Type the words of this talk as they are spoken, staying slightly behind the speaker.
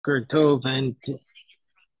Tov, and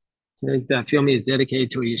today's daf yomi is dedicated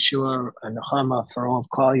to Yeshua and Nechama for all of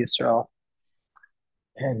Klal Yisrael,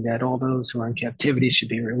 and that all those who are in captivity should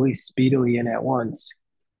be released speedily and at once.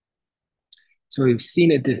 So we've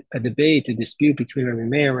seen a debate, a dispute between Rabbi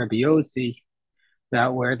Meir and Rabbi Yossi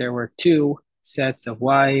about where there were two sets of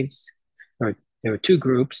wives, or there were two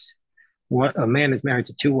groups. A man is married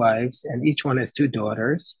to two wives, and each one has two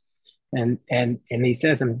daughters. And he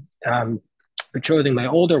says, I'm betrothing my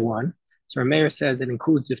older one. So Meir says it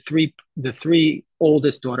includes the three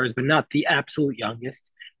oldest daughters, but not the absolute youngest.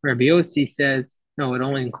 Rabbi Yossi says no, it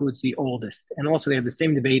only includes the oldest. And also they have the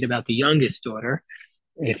same debate about the youngest daughter.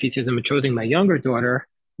 If he says I'm betrothing my younger daughter,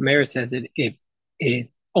 Meir says it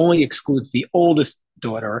only excludes the oldest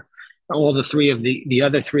daughter. All the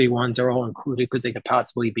other three ones are all included because they could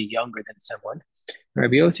possibly be younger than someone.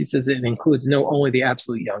 Rabbi Yossi says it includes only the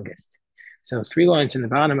absolute youngest. So 3 lines in the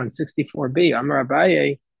bottom on 64b. Amar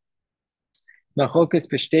Abaye, Machokas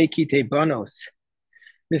Peshtei Kite Banos.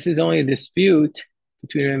 This is only a dispute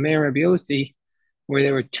between Rabbi Meir and Rabbi Yossi where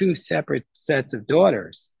there were two separate sets of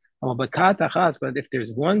daughters. But if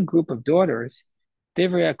there's one group of daughters,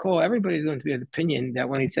 everybody's going to be of the opinion that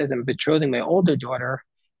when he says I'm betrothing my older daughter,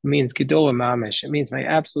 it means Gedola Mamish. It means my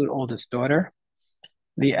absolute oldest daughter,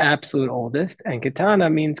 the absolute oldest, and Katana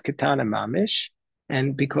means Katana Mamish.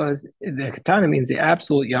 And because the Katana means the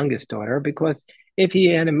absolute youngest daughter, because if he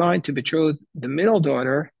had in mind to betroth the middle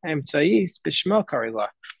daughter, Emtsais Bishma Karila,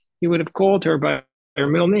 he would have called her by her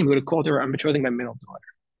middle name. He would have called her, I'm betrothing my middle daughter.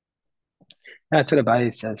 That's what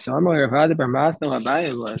Abaye says. So Amar Ravada Bar Masno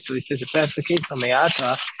Abaye was. So he says, if that's the case,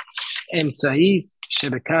 Samayata Emtsais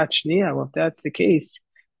Shebekat Shnia. Well, if that's the case,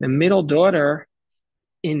 the middle daughter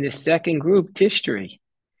in the second group, Tishtri,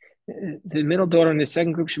 the middle daughter in the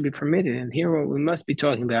second group should be permitted. And here what we must be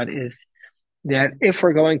talking about is that if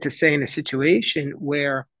we're going to say in a situation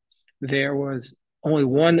where there was only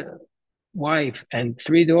one wife and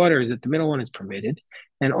 3 daughters, that the middle one is permitted.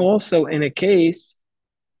 And also in a case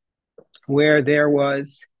where there were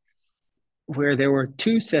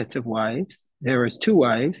 2 sets of wives, there was 2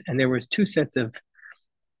 wives and there was two sets of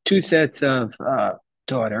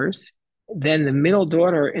daughters, then the middle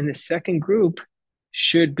daughter in the second group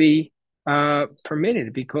should be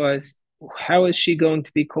permitted, because how is she going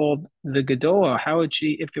to be called the Gedola? How would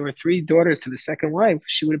she, if there were 3 daughters to the second wife,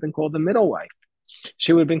 she would have been called the middle wife.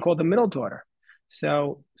 She would have been called the middle daughter.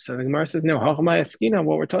 So the Gemara says, no, what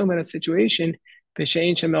we're talking about a situation, where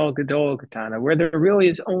there really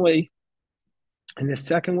is only, in the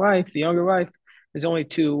second wife, the younger wife, there's only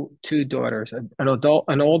two daughters,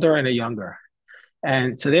 an older and a younger.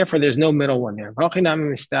 And so therefore there's no middle one there.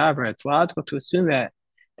 It's logical to assume that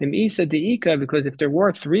because if there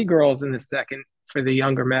were 3 girls in the second for the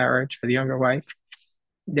younger marriage, for the younger wife,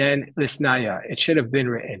 then Lisnaya, it should have been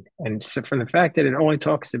written. And so from the fact that it only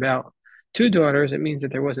talks about 2 daughters, it means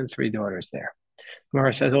that there wasn't 3 daughters there.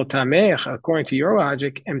 Gemara says, according to your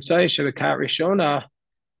logic, well,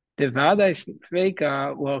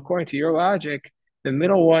 according to your logic, the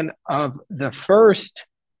middle one of the first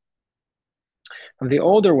of the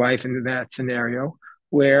older wife in that scenario,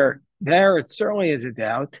 where there it certainly is a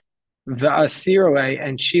doubt,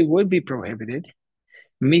 and she would be prohibited.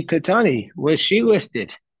 Mikatani, was she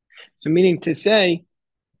listed? So meaning to say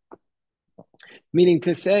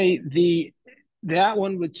that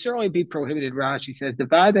one would certainly be prohibited. Rashi says the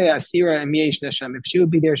Vade Asira and Yesh Nasham. If she would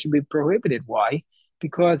be there, she'd be prohibited. Why?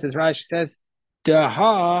 Because as Rashi says,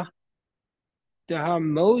 Daha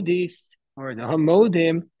Modis or Daha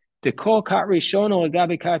Modim, the Kol Kat Rishono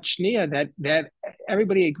Agabe Kat Shnia, that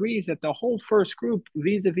everybody agrees that the whole first group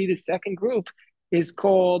vis-a-vis the second group is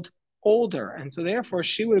called older, and so therefore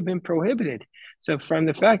she would have been prohibited. So from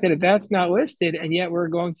the fact that if that's not listed, and yet we're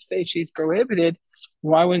going to say she's prohibited,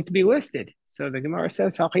 why wouldn't it be listed? So the Gemara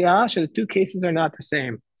says, the 2 cases are not the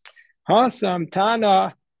same. Hasam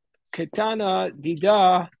Tana Ketana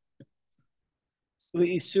Dida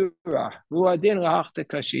Liisura Ruadin Lahachta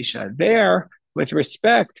Kashisha. There, with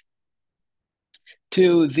respect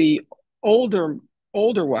to the older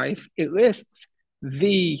wife, it lists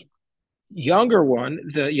the younger one,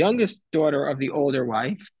 the youngest daughter of the older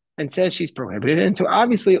wife, and says she's prohibited. And so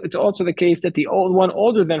obviously it's also the case that the old one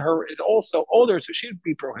older than her is also older, so she would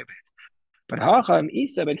be prohibited. But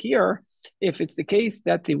here, if it's the case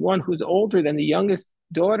that the one who's older than the youngest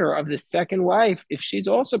daughter of the second wife, if she's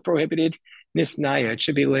also prohibited, Nisnaya, it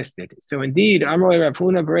should be listed. So indeed, Amrei Rav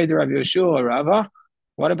Huna Berei Rav Yoshua Rava.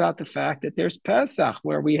 What about the fact that there's Pesach,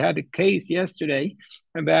 where we had a case yesterday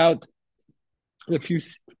about if you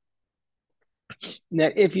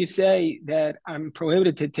say that I'm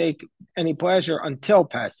prohibited to take any pleasure until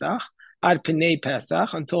Pesach, ad Pnei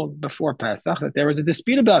Pesach, until before Pesach, that there was a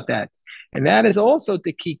dispute about that. And that is also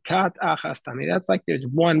the kikat achastami. That's like there's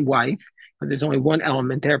one wife, because there's only one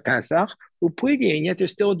element there, Pesach, upligi, and yet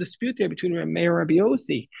there's still a dispute there between Meir and Rabbi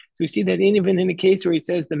Yossi. So we see that even in the case where he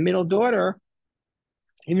says the middle daughter,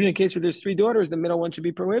 even in the case where there's three daughters, the middle one should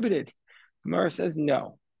be prohibited. Gemara says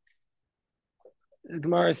no. The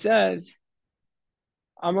Gemara says,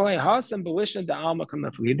 there,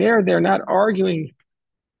 they're not arguing.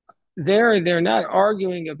 They're not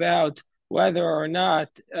arguing about whether or not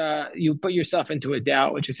you put yourself into a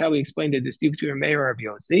doubt, which is how we explained the dispute between Meir and Rabbi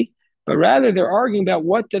Yossi. But rather, they're arguing about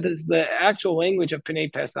what does the actual language of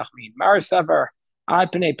Pnei Pesach mean. Mar Savar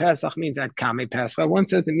ad Pnei Pesach means ad Kame Pesach. One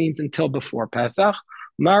says it means until before Pesach.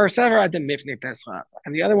 Mar Savar ad Mifnei Pesach,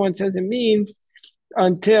 and the other one says it means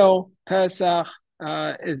until Pesach,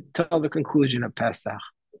 until the conclusion of Pesach.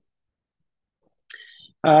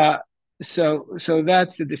 So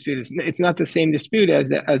that's the dispute. It's not the same dispute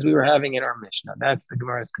as we were having in our Mishnah. That's the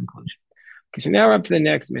Gemara's conclusion. Okay, so now we're up to the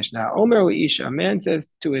next Mishnah. Omer Isha, a man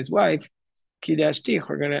says to his wife,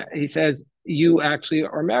 Kiddushin, he says, you actually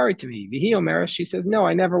are married to me. Vihi Omer, she says, no,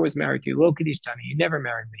 I never was married to you. Lo Kiddushtani, you never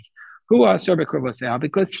married me. Who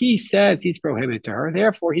because he says he's prohibited to her,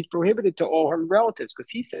 therefore he's prohibited to all her relatives, because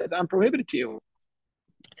he says, I'm prohibited to you.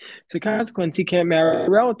 So consequence, he can't marry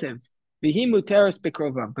relatives. Vihi muteris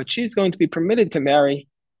bekrova, but she's going to be permitted to marry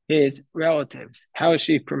his relatives. How is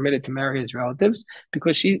she permitted to marry his relatives?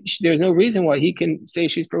 Because she there's no reason why he can say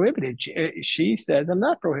she's prohibited. She says, I'm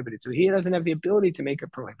not prohibited. So he doesn't have the ability to make her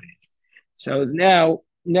prohibited. So now,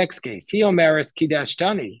 next case, he omeris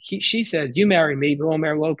kidashtani. She says, you marry me, but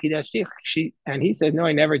omer lo kidashtich. And he says, no,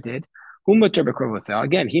 I never did.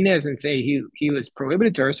 Again, he doesn't say he was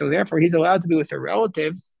prohibited to her, so therefore he's allowed to be with her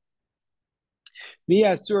relatives.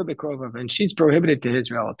 And she's prohibited to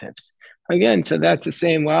his relatives. Again, so that's the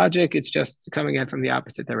same logic. It's just coming in from the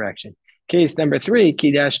opposite direction. Case number 3,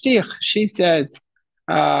 Kidashtich. She says,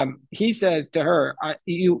 he says to her,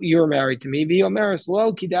 you're married to me.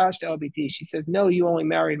 She says, no, you only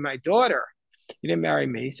married my daughter. You didn't marry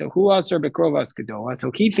me. So who else are Bekrovas Gedola?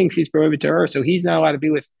 So he thinks he's prohibited to her, so he's not allowed to be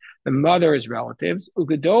with the mother's relatives.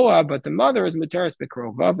 Ugedola, but the mother is Muteris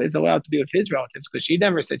Bekrova, is allowed to be with his relatives because she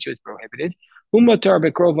never said she was prohibited. Umutar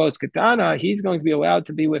Bekrovos Katana, he's going to be allowed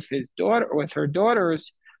to be with his daughter or with her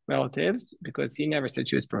daughter's relatives because he never said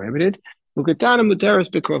she was prohibited. Ukatana Muteris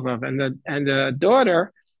Bekrova, and the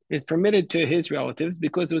daughter is permitted to his relatives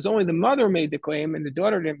because it was only the mother made the claim and the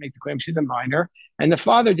daughter didn't make the claim. She's a minor, and the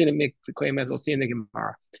father didn't make the claim, as we'll see in the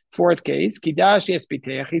Gemara. Fourth case, Kidash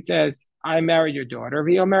Yespitech. He says, I married your daughter.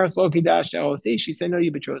 She said, no,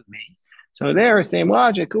 you betrothed me. So there, same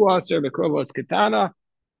logic. Katana.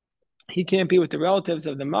 He can't be with the relatives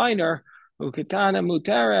of the minor. Ukatana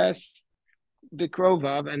Muteres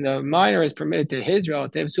Bekrovav, and the minor is permitted to his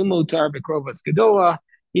relatives. Umutar Bekrovas Gedola.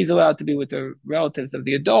 He's allowed to be with the relatives of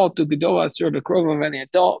the adult. Ugedola Sur Bekrovav, and the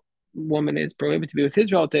adult woman is prohibited to be with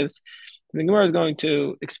his relatives. And the Gemara is going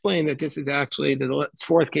to explain that this is actually, the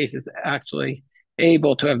fourth case is actually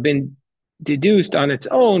able to have been deduced on its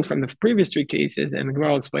own from the previous 3 cases, and the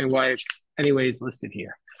Gemara will explain why it's anyways listed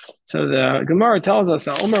here. So the Gemara tells us,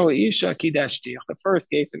 the first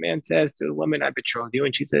case, a man says to a woman, I betrothed you,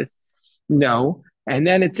 and she says, no. And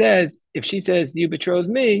then it says, if she says, you betrothed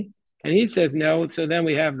me, and he says no, so then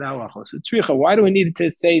we have the halachos. So tzricha, why do we need to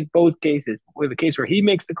say both cases? With the case where he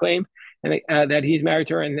makes the claim and that he's married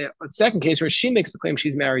to her, and the second case where she makes the claim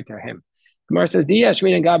she's married to him. Gemara says, if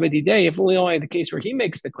we only had the case where he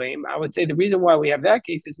makes the claim, I would say the reason why we have that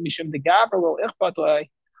case is mishum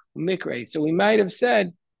mikre. So we might have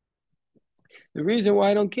said the reason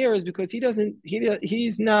why I don't care is because it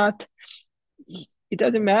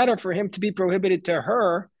doesn't matter for him to be prohibited to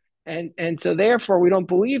her, and so therefore we don't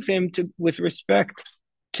believe him with respect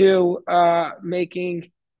to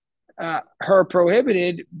making her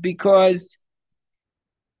prohibited because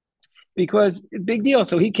big deal.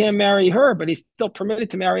 So he can't marry her, but he's still permitted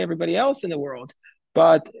to marry everybody else in the world.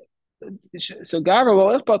 But so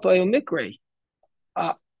Gavra mikre.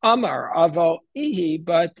 Amar aval ihi,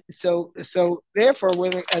 but so therefore,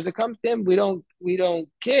 as it comes to him, we don't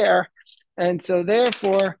care, and so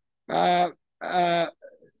therefore, but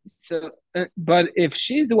if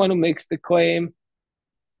she's the one who makes the claim,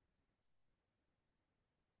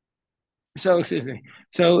 so excuse me,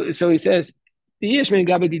 so he says, and so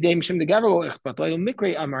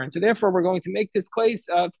therefore, we're going to make this case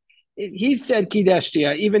of he said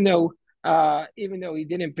kidashtia, even though he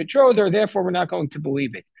didn't betroth her, therefore we're not going to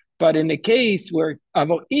believe it. But in the case where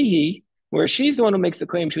Avoihi, where she's the one who makes the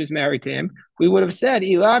claim she was married to him, we would have said,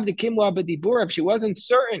 if she wasn't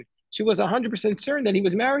certain she was 100% certain that he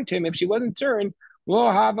was married to him. If she wasn't certain,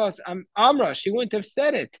 lo havas amra, she wouldn't have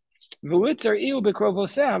said it. We might have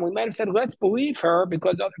said, let's believe her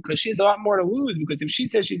because she has a lot more to lose. Because if she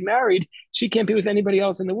says she's married, she can't be with anybody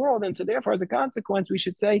else in the world, and so therefore, as a consequence, we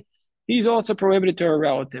should say he's also prohibited to her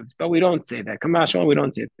relatives. But we don't say that. Kamashon, we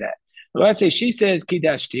don't say that. Let's say she says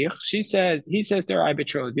kiddashtich. He says to her, I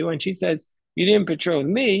betrothed you, and she says you didn't betroth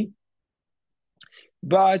me,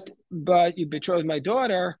 but you betrothed my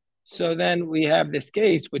daughter. So then we have this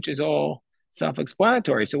case, which is all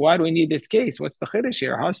self-explanatory. So why do we need this case? What's the chiddush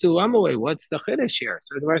here? Hasu amaway. What's the chiddush here?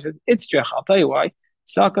 So the Gemara says it's drech. I'll tell you why.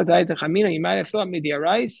 You might have thought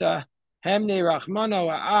midiaraisa hemne rachmano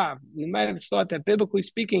ha'av. You might have thought that biblically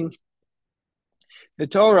speaking, the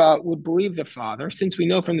Torah would believe the father, since we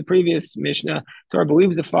know from the previous Mishnah, Torah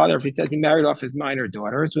believes the father if he says he married off his minor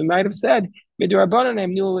daughters. We might have said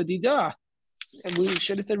midrabanan nul adida. And we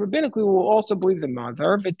should have said rabbinically, we will also believe the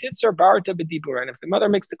mother. And if the mother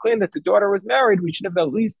makes the claim that the daughter was married, we should have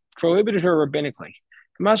at least prohibited her rabbinically.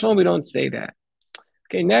 Kamashon, we don't say that.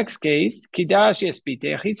 Okay, next case, Kidash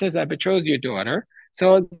Yespitech. He says, I betrothed your daughter.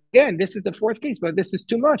 So again, this is the fourth case, but this is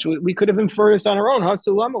too much. We could have inferred this on our own. Why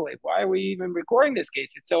are we even recording this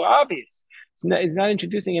case? It's so obvious. It's not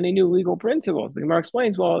introducing any new legal principles. The Gemara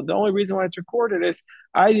explains, well, the only reason why it's recorded is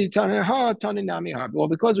well,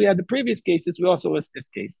 because we had the previous cases, we also list this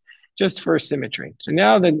case just for symmetry. So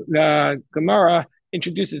now the Gemara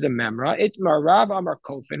introduces a memra. Itmar Rav Amar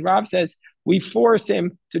Kofin. Rav says we force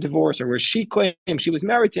him to divorce her. Where she claimed she was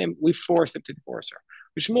married to him, we force him to divorce her.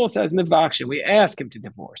 Shmuel says Mivaksha, we ask him to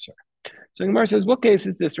divorce her. So Gemara says, what case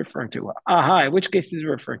is this referring to? Which case is it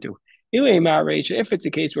referring to? If it's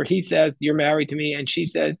a case where he says you're married to me and she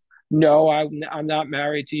says no, I'm not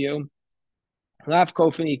married to you,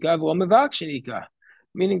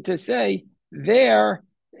 meaning to say there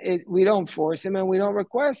we don't force him and we don't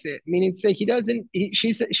request it. Meaning to say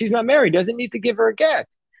she's not married, doesn't need to give her a get.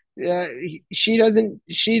 She doesn't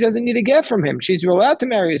need a get from him. She's allowed to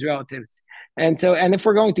marry his relatives. And if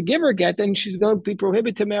we're going to give her a get, then she's going to be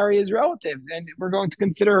prohibited to marry his relatives, and we're going to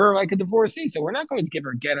consider her like a divorcee. So we're not going to give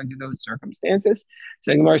her a get under those circumstances.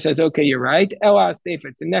 So Gemara says, okay, you're right. Ela Sefer,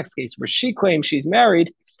 it's the next case where she claims she's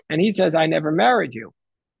married, and he says, I never married you.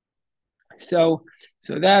 So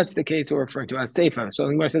that's the case we're referring to as Sefer. So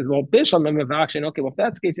Gemara says, well, Bishlam and Mavakshin. Okay, well, if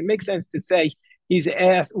that's the case, it makes sense to say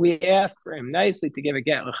we ask for him nicely to give a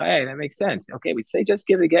get. That makes sense. Okay, we say just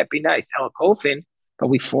give the get, be nice. El Kofin. But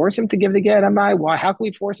we force him to give the get. Why? How can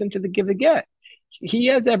we force him to give the get? He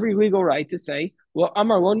has every legal right to say, well,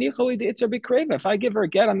 Amar lo nicholi the itzer b'kreva. If I give her a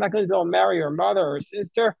get, I'm not going to go marry her mother or her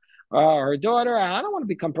sister or her daughter. I don't want to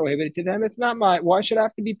become prohibited to them. It's not why should I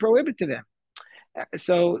have to be prohibited to them?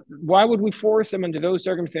 So why would we force them under those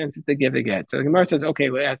circumstances to give a get? So the Gemara says, okay,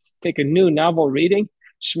 let's take a new novel reading.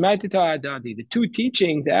 The two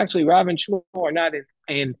teachings, actually, Rav and Shmuel are not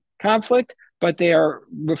in conflict, but they are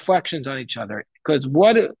reflections on each other. Because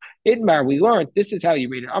what Itmar we learned, this is how you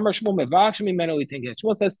read it. Amar Shmuel mevakshmi menoli think it.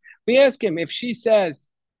 Shmuel says, we ask him if she says,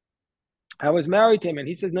 I was married to him, and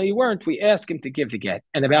he says, no, you weren't. We ask him to give the get.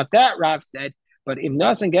 And about that, Rav said, but if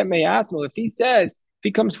nasan get meyatzmo, if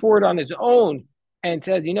he comes forward on his own and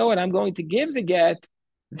says, you know what, I'm going to give the get,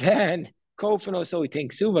 then kofino so he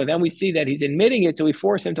thinks ksuva. Then we see that he's admitting it, so we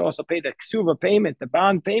force him to also pay the ksuva payment, the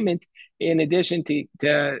bond payment, in addition to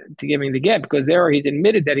giving the get, because there he's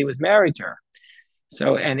admitted that he was married to her.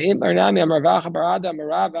 So, and he taught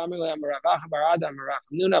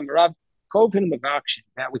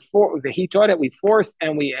it, we force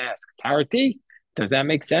and we ask. Tarati, does that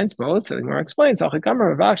make sense? Both. So the Gemara explains. If he gave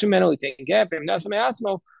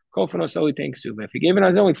it on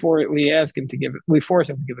his own, we ask him to give it, we force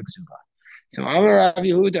him to give a ksuba. So Amar Rav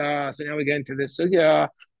Yehuda. So now we get into this. So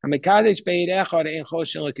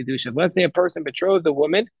let's say a person betrothed a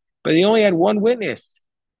woman, but he only had one witness.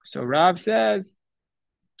 So Rav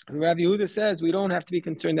Yehuda says we don't have to be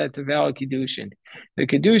concerned that it's a valid Kiddushin. The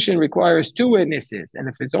Kiddushin requires two witnesses, and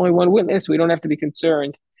if it's only one witness, we don't have to be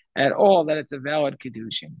concerned at all that it's a valid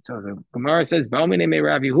Kiddushin. So the Gemara says, Ba'ominei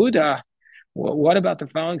Rav Yehuda. Well, what about the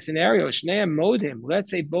following scenario? Shneim modim. Let's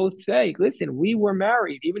say both say, listen, we were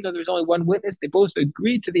married, even though there's only one witness. They both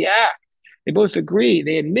agree to the act. They both agree.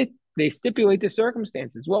 They admit. They stipulate the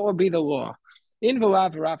circumstances. What would be the law? In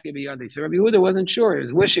Valav Rafki Biyadi. So Rabbi Yehuda wasn't sure. It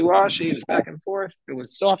was wishy-washy. It was back and forth. It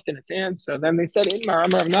was soft in his hands. So then they said, Inmar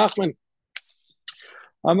Amar Nachman.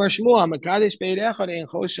 Amar Shmuel, Amakadesh Beit Echad Ein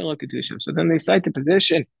Choshen Lo Kedusha. So then they cite the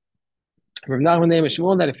position of Nachman name of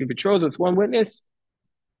Shmuel that if you betrothed with one witness,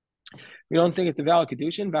 we don't think it's a valid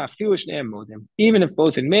Kedushin. Even if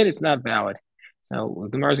both admit, it's not valid. So the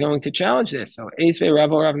Gemara is going to challenge this. So Eisvei Rav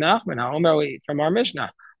Nachman, from our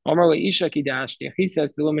Mishnah. He says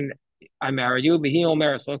to the woman, I married you,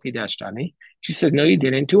 she says, no, you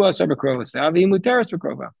didn't.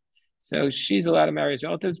 So she's allowed to marry his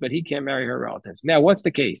relatives, but he can't marry her relatives. Now, what's the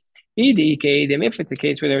case? If it's a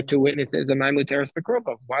case where there are two witnesses, why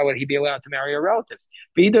would he be allowed to marry her relatives?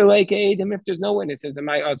 If there's no witnesses,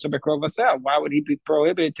 why would he be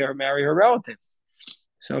prohibited to marry her relatives?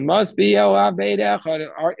 So it must be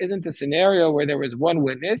isn't a scenario where there was one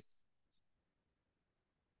witness.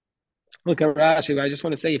 Look at Rashi. I just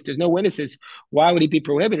want to say, if there's no witnesses, why would he be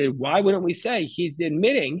prohibited? Why wouldn't we say he's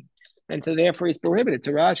admitting, and so therefore he's prohibited?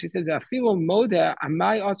 So Rashi says,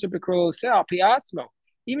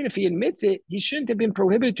 even if he admits it, he shouldn't have been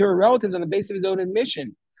prohibited to her relatives on the basis of his own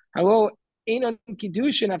admission. Hello,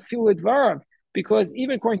 Kiddushin, because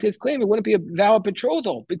even according to his claim, it wouldn't be a valid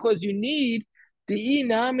betrothal because you need the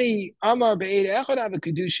inami amar be'ed echad av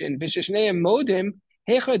Kiddushin b'sheshneim modim.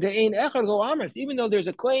 Even though there's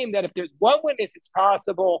a claim that if there's one witness, it's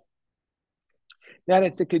possible that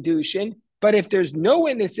it's a Kiddushin. But if there's no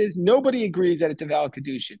witnesses, nobody agrees that it's a valid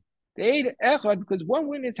Kiddushin. The Eid Echad, because one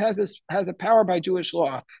witness has a power by Jewish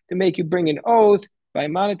law to make you bring an oath by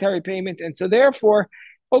monetary payment. And so therefore,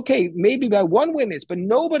 okay, maybe by one witness, but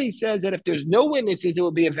nobody says that if there's no witnesses, it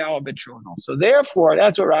will be a valid betrothal. So therefore,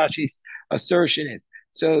 that's what Rashi's assertion is.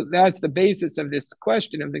 So that's the basis of this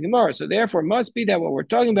question of the Gemara. So therefore, it must be that what we're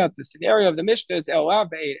talking about, the scenario of the Mishnah is Elav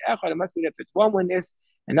Be'ed Echad. It must be that if it's one witness,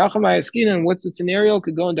 and Nachamai Askinan, what's the scenario?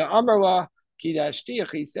 Could go into Amarla,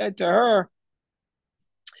 Kidashtich. He said to her,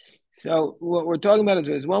 so what we're talking about is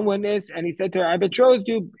there's one witness, and he said to her, I betrothed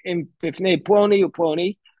you in Bifnei Ploni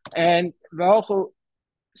Uploni, and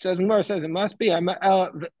so the Gemara says it must be. So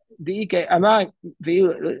the Gemara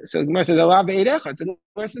says Allah be'ed echad. So the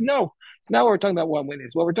Gemara says no. It's not what we're talking about. One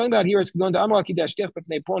witness. What we're talking about here is going to Amar Kidash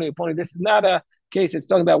B'fnei Poni Poni. This is not a case. It's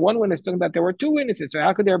talking about one witness. It's talking about there were two witnesses. So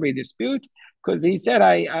how could there be a dispute? Because he said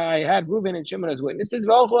I had Reuben and Shimon as witnesses.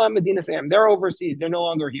 They're overseas. They're no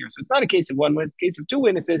longer here. So it's not a case of one witness. It's a case of two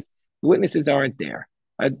witnesses. The witnesses aren't there.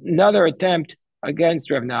 Another attempt against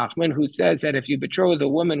Rav Nachman, who says that if you betroth a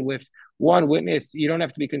woman with one witness, you don't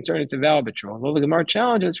have to be concerned it's a valid betrothal. Well, the Gemara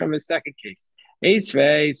challenges from his second case.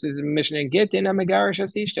 Eisvei says in Mishnah Gittin Amagarish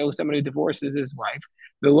Asishto, someone who divorces his wife.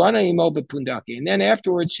 And then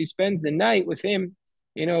afterwards she spends the night with him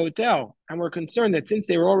in a hotel. And we're concerned that since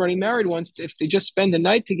they were already married once, if they just spend the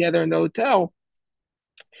night together in the hotel,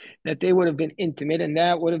 that they would have been intimate, and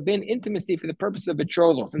that would have been intimacy for the purpose of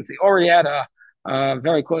betrothal, since they already had a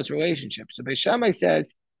very close relationship. So Beis Shammai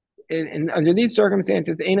says, under these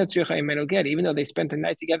circumstances, even though they spent the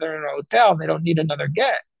night together in a hotel, they don't need another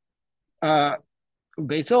get.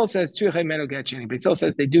 Beis Hillel says Beis Hillel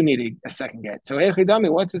says they do need a second get. So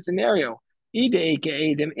what's the scenario?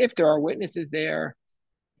 If there are witnesses there,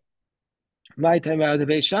 my time out of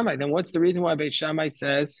Beis Shammai, then what's the reason why Beis Shammai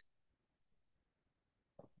says?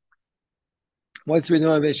 What's the reason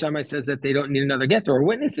why Beis Shammai says that they don't need another get? There are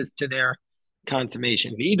witnesses to their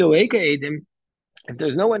consummation. If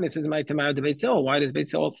there's no witnesses, my time out of Beis Hillel, why does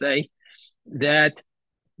Beis Hillel say that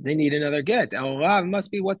they need another get? El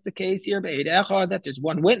must be what's the case here? That there's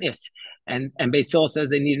one witness, and Beis Hillel says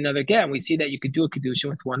they need another get. And we see that you could do a Kiddushin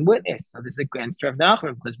with one witness. So this is against Rav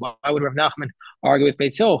Nachman, because why would Rav Nachman argue with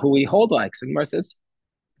Beis Hillel, who we hold like? So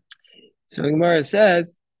the Gemara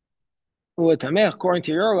says, according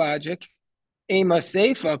to your logic,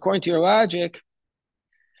 according to your logic,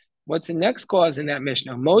 what's the next clause in that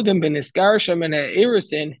Mishnah? Modim ben Iskarsham and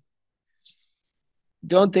Erusin.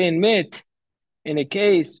 Don't they admit in a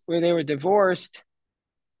case where they were divorced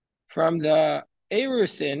from the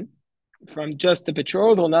Erusin, from just the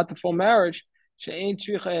betrothal, not the full marriage,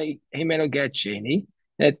 that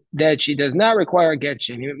she does not require a get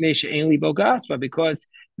sheni, because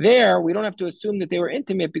there we don't have to assume that they were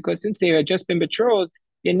intimate, because since they had just been betrothed,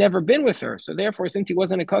 he had never been with her. So therefore, since he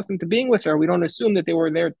wasn't accustomed to being with her, we don't assume that they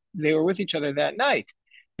were with each other that night.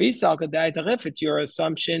 If it's your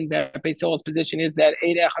assumption that Beis Hillel's position is that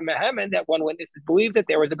that one witness is believed that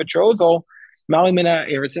there was a betrothal, what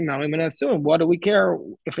do we care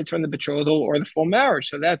if it's from the betrothal or the full marriage?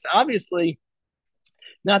 So that's obviously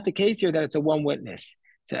not the case here, that it's a one witness.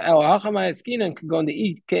 So it's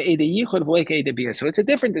a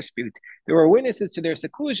different dispute. There were witnesses to their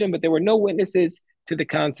seclusion, but there were no witnesses to the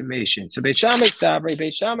consummation. So Beis Shammai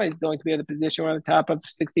is going to be at the position on the top of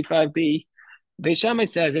 65b. Beis Shammai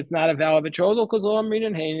says it's not a valid betrothal because we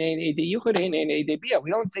don't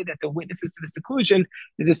say that the witnesses to the seclusion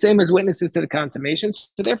is the same as witnesses to the consummation.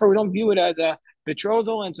 So therefore, we don't view it as a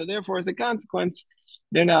betrothal, and so therefore, as a consequence,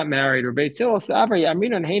 they're not married. Or Basil Savri,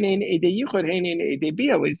 Aminon Hainin Ede Yichud Hainin Ede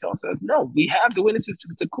Bia, he says, no, we have the witnesses to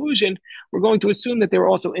the seclusion. We're going to assume that they were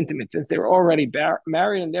also intimate since they were already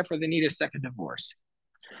married, and therefore they need a second divorce.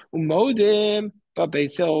 Umodim, but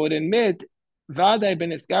Basil would admit, Vadai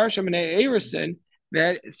ben Iskarsham and Erison,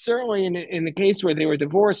 that certainly in the case where they were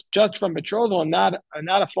divorced just from betrothal and not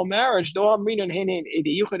a full marriage, even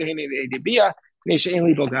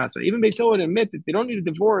Basil would admit that they don't need a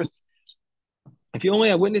divorce if you only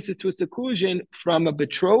have witnesses to a seclusion from a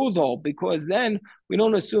betrothal, because then we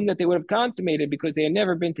don't assume that they would have consummated because they had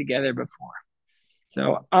never been together before.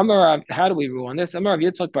 So, Amar, how do we rule on this? Amar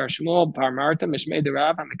Yitzchak Bar Shmuel Bar Marta Mishmei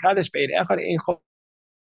Derav Hamikadosh Beit Echad Ein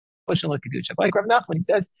like Rav Nachman, he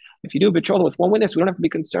says, if you do a betrothal with one witness, we don't have to be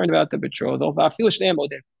concerned about the betrothal.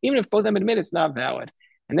 Even if both of them admit it's not valid.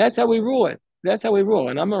 And that's how we rule it. That's how we rule.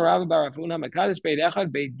 And I'm a Rabba Barafuna, Makadosh Beit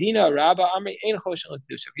Echad, Beit Dina, Rabba, Amri, Ein Choshen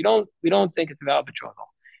L'Kedusha. We don't think it's a valid betrothal.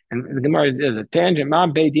 And the Gemara is a tangent,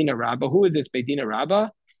 Mam Beit Dina Rabba. Who is this Beit Dina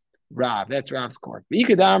Rabba? Rav, that's Rav's court.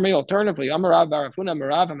 Alternatively, I'm a Rabba Barafuna,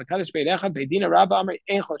 Marav, Makadosh Beit Echad, Beit Dina Rabba, Amri,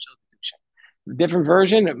 Ein Choshen L'Kedusha. Different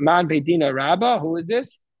version, Man Beit Dina Rabba. Who is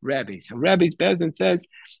this? Rebbe. So Rebbe's Bezdin says,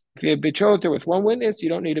 if you have betrothed her with one witness, you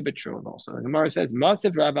don't need a betrothal. So the Gemara says,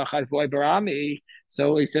 Masif Rabba Chadvoy Barami.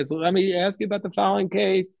 So he says, let me ask you about the following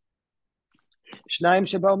case. Shnaim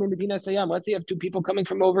Shabal Medina Sayam. Let's say you have two people coming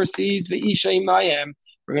from overseas. Ve'isha Imayim.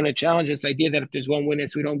 We're going to challenge this idea that if there's one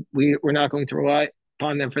witness, we're not going to rely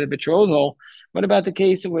upon them for the betrothal. What about the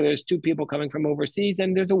case where there's two people coming from overseas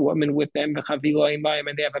and there's a woman with them, and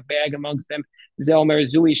they have a bag amongst them? One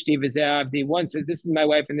says, this is my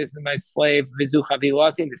wife and this is my slave. This is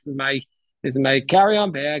my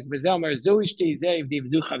carry-on bag. The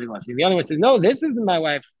other one says, no, this isn't my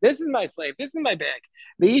wife. This is my slave. This is my bag.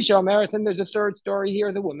 The Isha Marison, there's a third story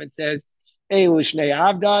here. The woman says, these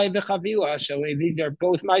are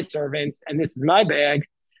both my servants and this is my bag.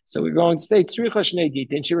 So we're going to say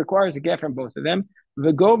and she requires a get from both of them.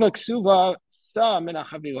 And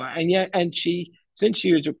she, since she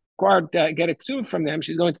is required to get a ksuva from them,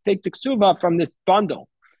 she's going to take the ksuva from this bundle.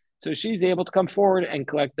 So she's able to come forward and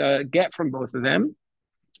collect a get from both of them.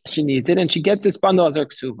 She needs it, and she gets this bundle as her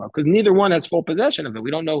ksuva because neither one has full possession of it.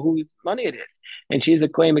 We don't know whose money it is, and she has a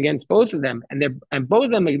claim against both of them. And both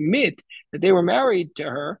of them admit that they were married to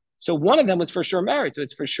her. So one of them was for sure married, so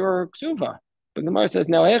it's for sure ksuva. But the Gemara says,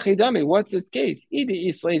 now, what's this case? If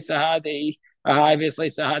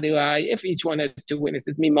each one has two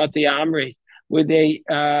witnesses,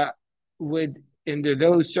 would under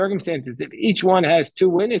those circumstances, if each one has two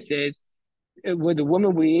witnesses, would the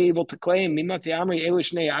woman be able to claim, would she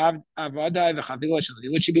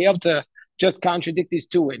be able to just contradict these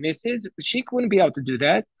two witnesses? She wouldn't be able to do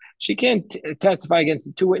that. She can't testify against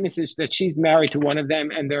the two witnesses that she's married to one of them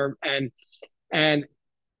and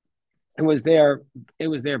it was their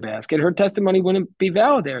basket. Her testimony wouldn't be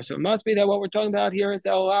valid there. So it must be that what we're talking about here is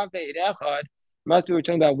it must be we're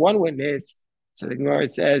talking about one witness. So the Gemara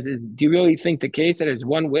says, do you really think the case that there's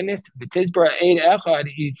one witness? You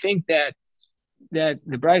think that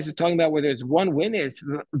the Bryce is talking about where there's one witness.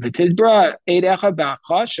 If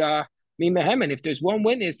there's one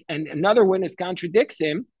witness and another witness contradicts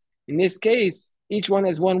him, in this case, each one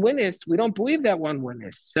has one witness. We don't believe that one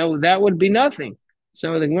witness. So that would be nothing.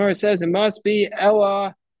 So the Gemara says it must be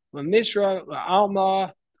Ella, Mishra,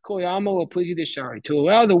 Alma, Koyama, Shari. To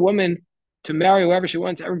allow the woman to marry whoever she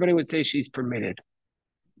wants, everybody would say she's permitted,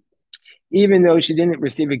 even though she didn't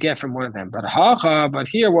receive a gift from one of them. But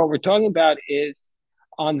here what we're talking about is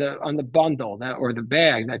on the bundle or the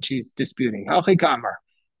bag that she's disputing. Kamar.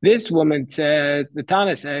 This woman says, the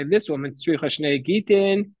Tana said, this woman she's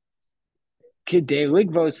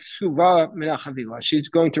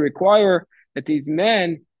going to require that these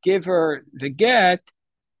men give her the get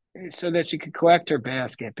so that she could collect her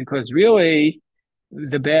basket, because really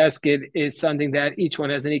the basket is something that each one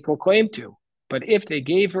has an equal claim to. But if they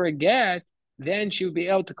gave her a get, then she would be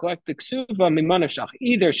able to collect the ksuva mimanavshach.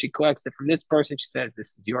 Either she collects it from this person, she says, this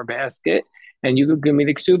is your basket, and you could give me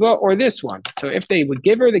the ksuva, or this one. So if they would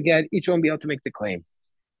give her the get, each one would be able to make the claim.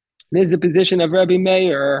 This is the position of Rabbi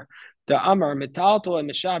Meir, the Amar, Metalto,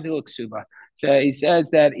 and Meshavil ksuva. So he says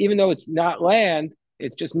that even though it's not land,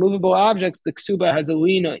 it's just movable objects, the ksuba has a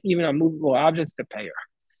lien even on movable objects to pay her.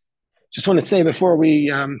 Just want to say before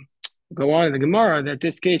we go on in the Gemara that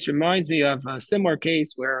this case reminds me of a similar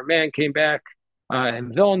case where a man came back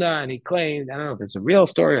in Vilna and he claimed, I don't know if it's a real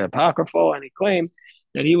story or apocryphal, and he claimed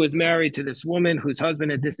that he was married to this woman whose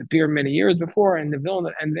husband had disappeared many years before, and the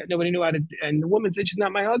Vilna, and nobody knew how to, and the woman said, she's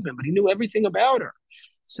not my husband, but he knew everything about her.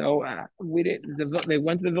 So we didn't. They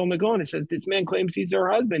went to the Vilna Gaon. It says this man claims he's her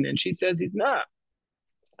husband, and she says he's not,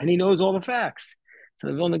 and he knows all the facts. So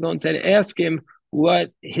the Vilna Gaon said, ask him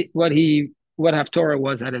what Haftorah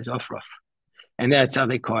was at his ofruf, and that's how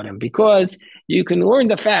they caught him. Because you can learn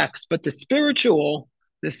the facts, but the spiritual,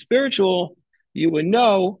 you would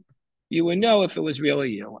know. You would know if it was really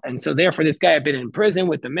you. And so, therefore, this guy had been in prison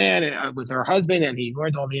with the man and with her husband, and he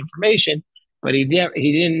learned all the information, but he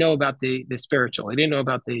didn't know about the spiritual. He didn't know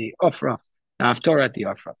about the ofruf, the haftorah at the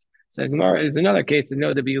ofruf. So Gemara is another case to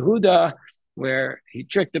know the Yehuda, where he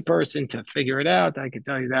tricked the person to figure it out. I could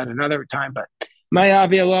tell you that another time, but my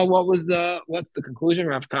Aviala, what's the conclusion?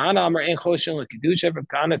 Rav Kahana Amar Ein Choshen LeKedusha. Rav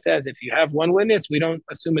Kahana says if you have one witness, we don't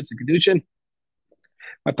assume it's a Kiddushin.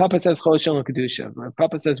 My Papa says Choshen LeKedusha. My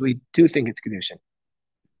Papa says we do think it's Kiddushin.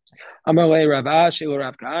 Amar Le Rav Ashi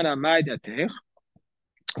Rav Kahana Mai Datech.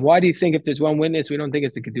 Why do you think if there's one witness, we don't think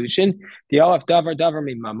it's a Kiddushin? The Aleph Davar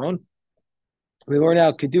Mi Mamon. We learn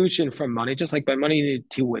out Kiddushin from money, just like by money you need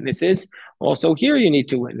two witnesses. Also here you need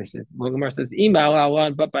two witnesses. Gemara says,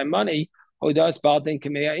 but by money,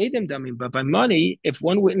 but by money, if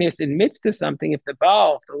one witness admits to something, if the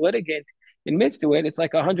litigant admits to it, it's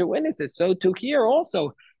like 100 witnesses. So to here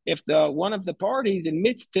also, if the one of the parties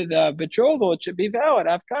admits to the betrothal, it should be valid.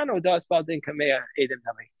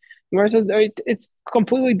 Gemara says it's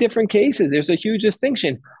completely different cases. There's a huge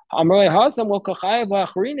distinction.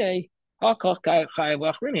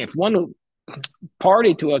 If one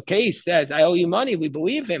party to a case says, I owe you money, we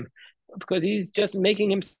believe him because he's just making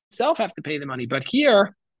himself have to pay the money. But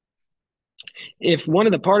here, if one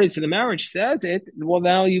of the parties to the marriage says it, well,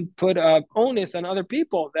 now you put onus on other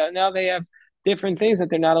people that now they have different things that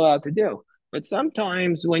they're not allowed to do. But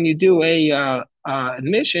sometimes when you do a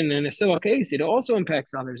admission in a civil case, it also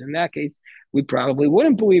impacts others. In that case, we probably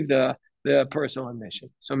wouldn't believe the personal admission.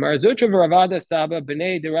 So Marazutra Varavada Saba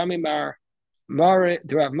B'nei Derami Mar Mari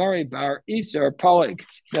Bar Isar Polik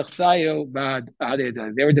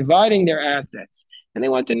They were dividing their assets, and they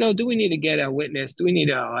want to know: do we need to get a witness? Do we need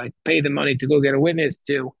to pay the money to go get a witness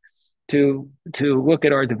to look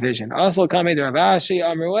at our division? Also, coming to Rav Ashi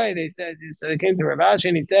Amrulay, they said so. They came to Rav Ashi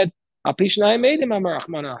and he said, "Al Pishnai made him Amar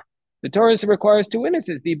The Torah requires two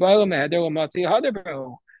witnesses.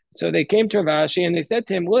 So they came to Rav Ashi and they said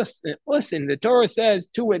to him, listen, the Torah says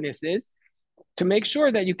two witnesses to make sure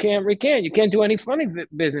that you can't recant. You can't do any funny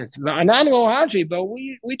business. But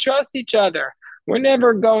we trust each other. We're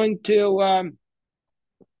never going to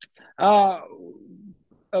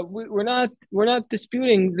we're not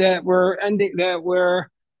disputing that we're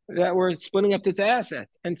splitting up this asset.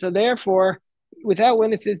 And so therefore, without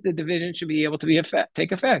witnesses, the division should be able to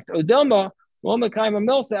take effect. Odilma, or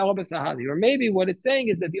maybe what it's saying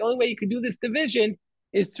is that the only way you can do this division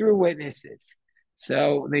is through witnesses.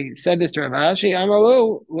 So they said this to Rav Ashi.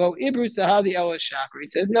 He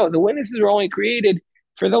says, no, the witnesses are only created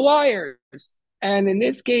for the liars. And in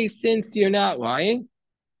this case, since you're not lying,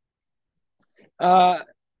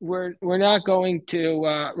 we're not going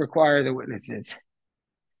to require the witnesses.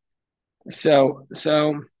 So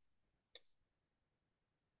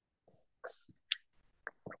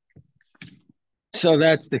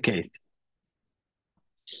that's the case.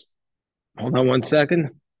 Hold on one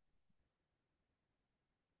second.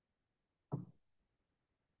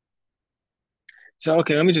 So,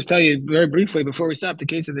 okay, let me just tell you very briefly before we stop the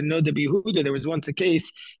case of the Noda B'Yehuda. There was once a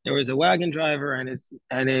case. There was a wagon driver and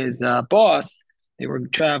his boss. They were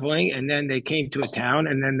traveling, and then they came to a town,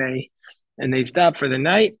 and then they stopped for the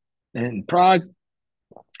night in Prague.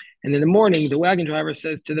 And in the morning, the wagon driver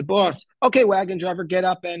says to the boss, "Okay, wagon driver, get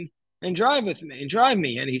up and drive with me and drive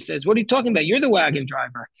me." And he says, "What are you talking about? You're the wagon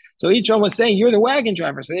driver." So each one was saying, "You're the wagon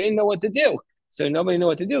driver." So they didn't know what to do. So nobody knew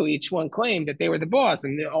what to do. Each one claimed that they were the boss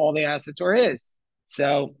and all the assets were his.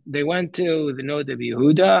 So they went to the Noda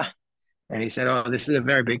B'Yehuda, and he said, "Oh, this is a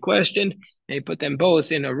very big question." And he put them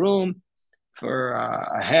both in a room for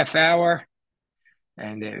a half hour,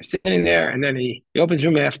 and they're sitting there. And then he opens the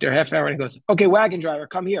room after a half hour, and he goes, "Okay, wagon driver,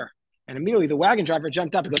 come here." And immediately the wagon driver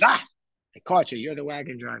jumped up and goes, "Ah, I caught you. You're the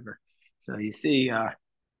wagon driver." So you see, Noda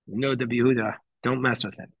B'Yehuda, don't mess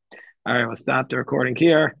with him. All right, we'll stop the recording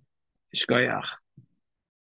here. Shkoyach.